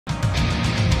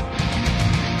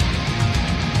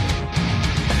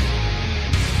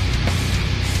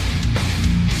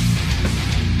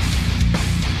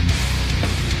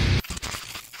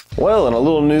Well, in a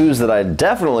little news that I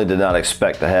definitely did not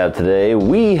expect to have today,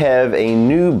 we have a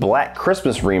new Black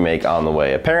Christmas remake on the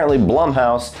way. Apparently,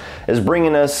 Blumhouse is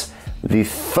bringing us the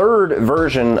third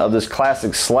version of this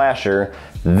classic slasher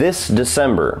this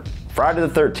December. Friday the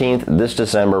 13th, this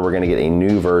December, we're going to get a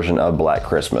new version of Black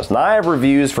Christmas. Now, I have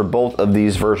reviews for both of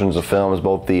these versions of films,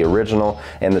 both the original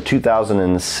and the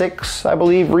 2006, I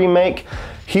believe, remake.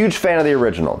 Huge fan of the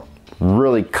original.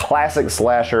 Really classic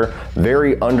slasher,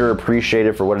 very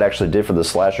underappreciated for what it actually did for the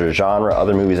slasher genre.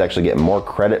 Other movies actually get more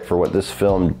credit for what this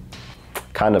film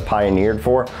kind of pioneered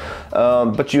for.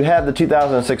 But you have the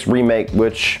 2006 remake,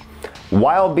 which,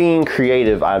 while being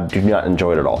creative, I do not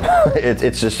enjoy it at all.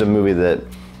 It's just a movie that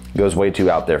goes way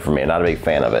too out there for me. Not a big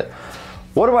fan of it.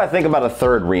 What do I think about a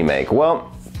third remake?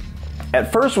 Well,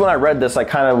 at first when I read this, I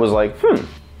kind of was like,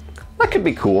 that could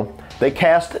be cool. They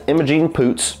cast Imogen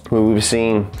Poots, who we've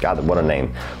seen, God, what a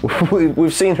name.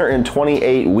 We've seen her in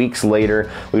 28 Weeks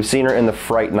Later. We've seen her in the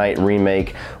Fright Night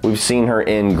remake. We've seen her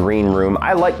in Green Room.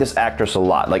 I like this actress a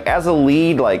lot. Like, as a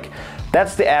lead, like,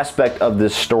 that's the aspect of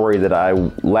this story that I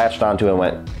latched onto and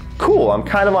went, cool, I'm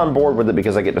kind of on board with it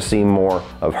because I get to see more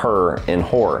of her in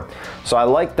horror. So I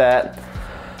like that.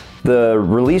 The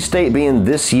release date being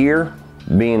this year,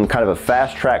 being kind of a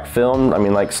fast-track film, I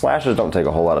mean, like, slashers don't take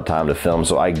a whole lot of time to film,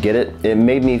 so I get it. It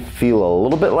made me feel a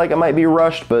little bit like it might be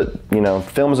rushed, but, you know,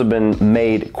 films have been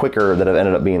made quicker that have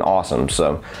ended up being awesome,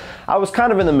 so I was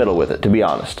kind of in the middle with it, to be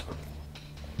honest,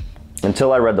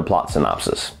 until I read the plot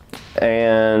synopsis.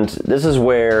 And this is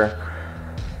where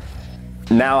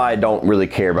now I don't really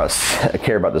care about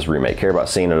this remake, care about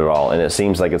seeing it at all, and it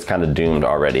seems like it's kind of doomed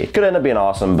already. It could end up being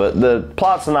awesome, but the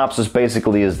plot synopsis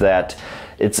basically is that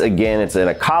it's in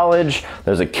a college,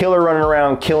 there's a killer running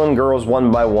around killing girls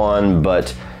one by one,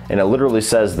 and it literally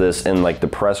says this in like the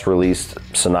press release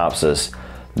synopsis,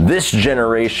 this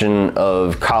generation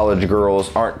of college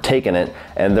girls aren't taking it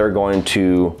and they're going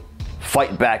to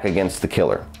fight back against the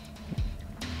killer.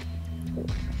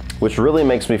 Which really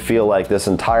makes me feel like this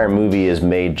entire movie is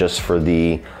made just for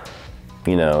the,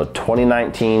 you know,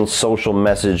 2019 social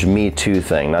message Me Too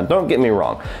thing. Now, don't get me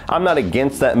wrong. I'm not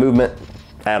against that movement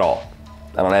at all.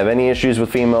 I don't have any issues with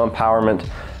female empowerment.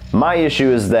 My issue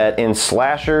is that in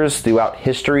slashers throughout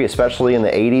history, especially in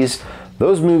the 80s,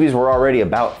 those movies were already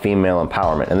about female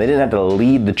empowerment, and they didn't have to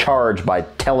lead the charge by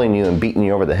telling you and beating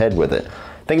you over the head with it.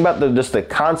 Think about just the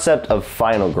concept of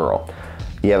Final Girl.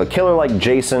 You have a killer like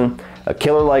Jason, a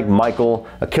killer like Michael,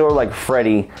 a killer like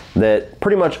Freddy that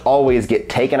pretty much always get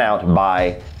taken out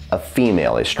by a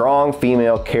female, a strong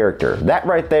female character. That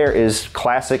right there is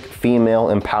classic female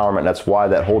empowerment. That's why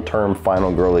that whole term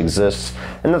Final Girl exists.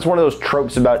 And that's one of those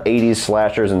tropes about 80s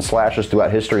slashers and slashers throughout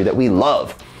history that we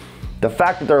love. The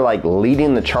fact that they're like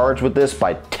leading the charge with this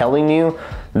by telling you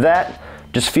that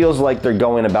just feels like they're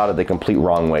going about it the complete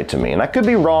wrong way to me. And I could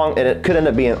be wrong, and it could end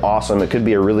up being awesome. It could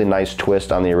be a really nice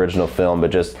twist on the original film,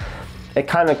 but just, it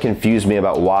kind of confused me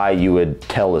about why you would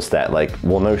tell us that. Like,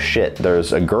 well, no shit,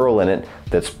 there's a girl in it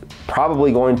that's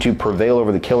probably going to prevail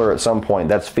over the killer at some point.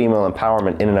 That's female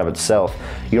empowerment in and of itself.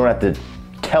 You don't have to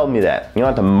tell me that. You don't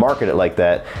have to market it like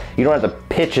that. You don't have to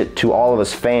pitch it to all of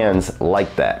us fans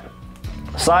like that.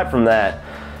 Aside from that,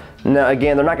 now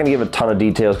again, they're not going to give a ton of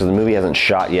details because the movie hasn't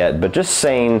shot yet, but just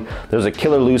saying there's a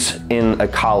killer loose in a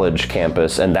college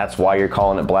campus and that's why you're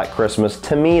calling it Black Christmas,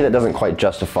 to me that doesn't quite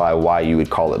justify why you would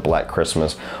call it Black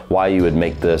Christmas, why you would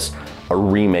make this a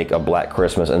remake of Black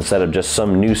Christmas instead of just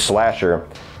some new slasher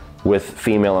with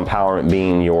female empowerment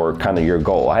being your kind of your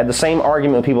goal. I had the same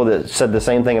argument with people that said the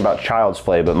same thing about Child's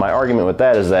Play, but my argument with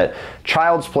that is that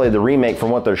Child's Play, the remake,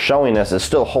 from what they're showing us, is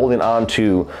still holding on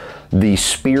to the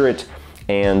spirit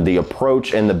and the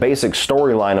approach and the basic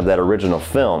storyline of that original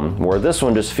film, where this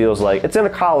one just feels like it's in a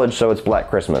college, so it's Black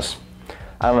Christmas.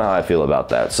 I don't know how I feel about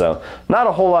that. So not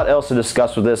a whole lot else to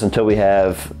discuss with this until we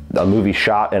have a movie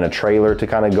shot and a trailer to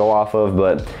kind of go off of,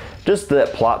 but just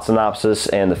that plot synopsis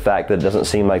and the fact that it doesn't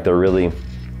seem like they're really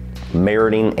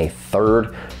meriting a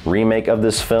third remake of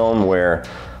this film, where,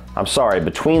 I'm sorry,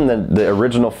 between the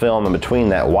original film and between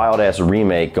that wild-ass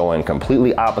remake going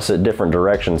completely opposite different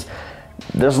directions,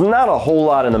 there's not a whole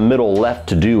lot in the middle left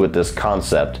to do with this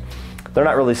concept. They're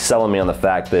not really selling me on the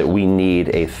fact that we need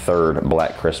a third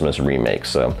Black Christmas remake.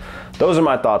 So those are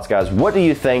my thoughts, guys. What do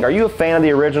you think? Are you a fan of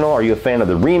the original? Are you a fan of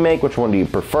the remake? Which one do you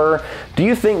prefer? Do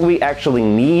you think we actually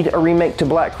need a remake to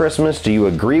Black Christmas? Do you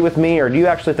agree with me? Or do you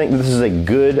actually think this is a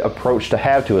good approach to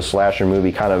have to a slasher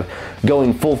movie, kind of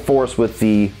going full force with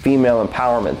the female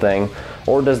empowerment thing?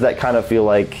 Or does that kind of feel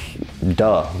like,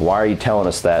 duh, why are you telling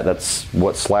us that? That's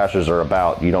what slashers are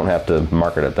about. You don't have to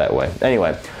market it that way.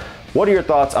 Anyway, What are your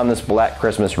thoughts on this Black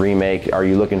Christmas remake? Are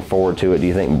you looking forward to it? Do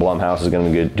you think Blumhouse is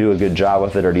going to do a good job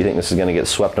with it, or do you think this is going to get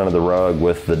swept under the rug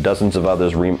with the dozens of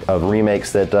others of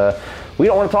remakes that we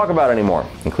don't want to talk about anymore,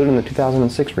 including the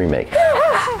 2006 remake?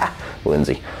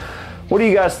 Lindsay. What do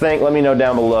you guys think? Let me know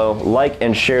down below. Like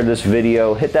and share this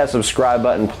video. Hit that subscribe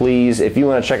button, please. If you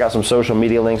want to check out some social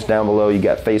media links down below, you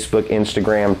got Facebook,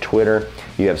 Instagram, Twitter.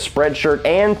 You have Spreadshirt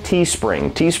and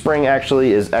Teespring. Teespring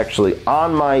is actually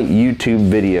on my YouTube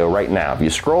video right now. If you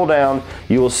scroll down,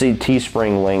 you will see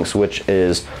Teespring links, which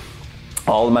is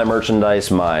all of my merchandise,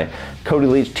 my Cody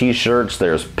Leach t-shirts,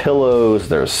 there's pillows,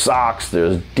 there's socks,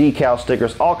 there's decal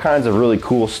stickers, all kinds of really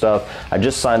cool stuff. I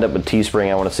just signed up with Teespring.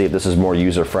 I want to see if this is more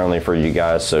user-friendly for you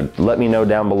guys, so let me know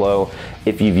down below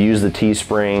if you've used the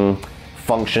Teespring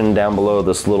function down below,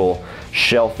 this little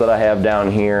shelf that I have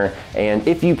down here, and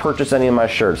if you purchase any of my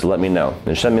shirts, let me know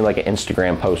and send me like an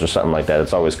Instagram post or something like that.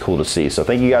 It's always cool to see. So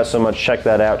thank you guys so much. Check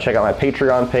that out. Check out my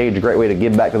Patreon page, a great way to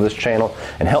give back to this channel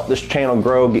and help this channel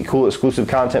grow, get cool exclusive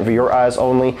content for your eyes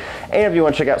only. And if you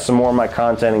want to check out some more of my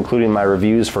content, including my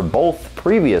reviews for both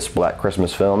previous Black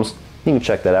Christmas films, you can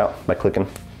check that out by clicking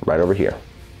right over here.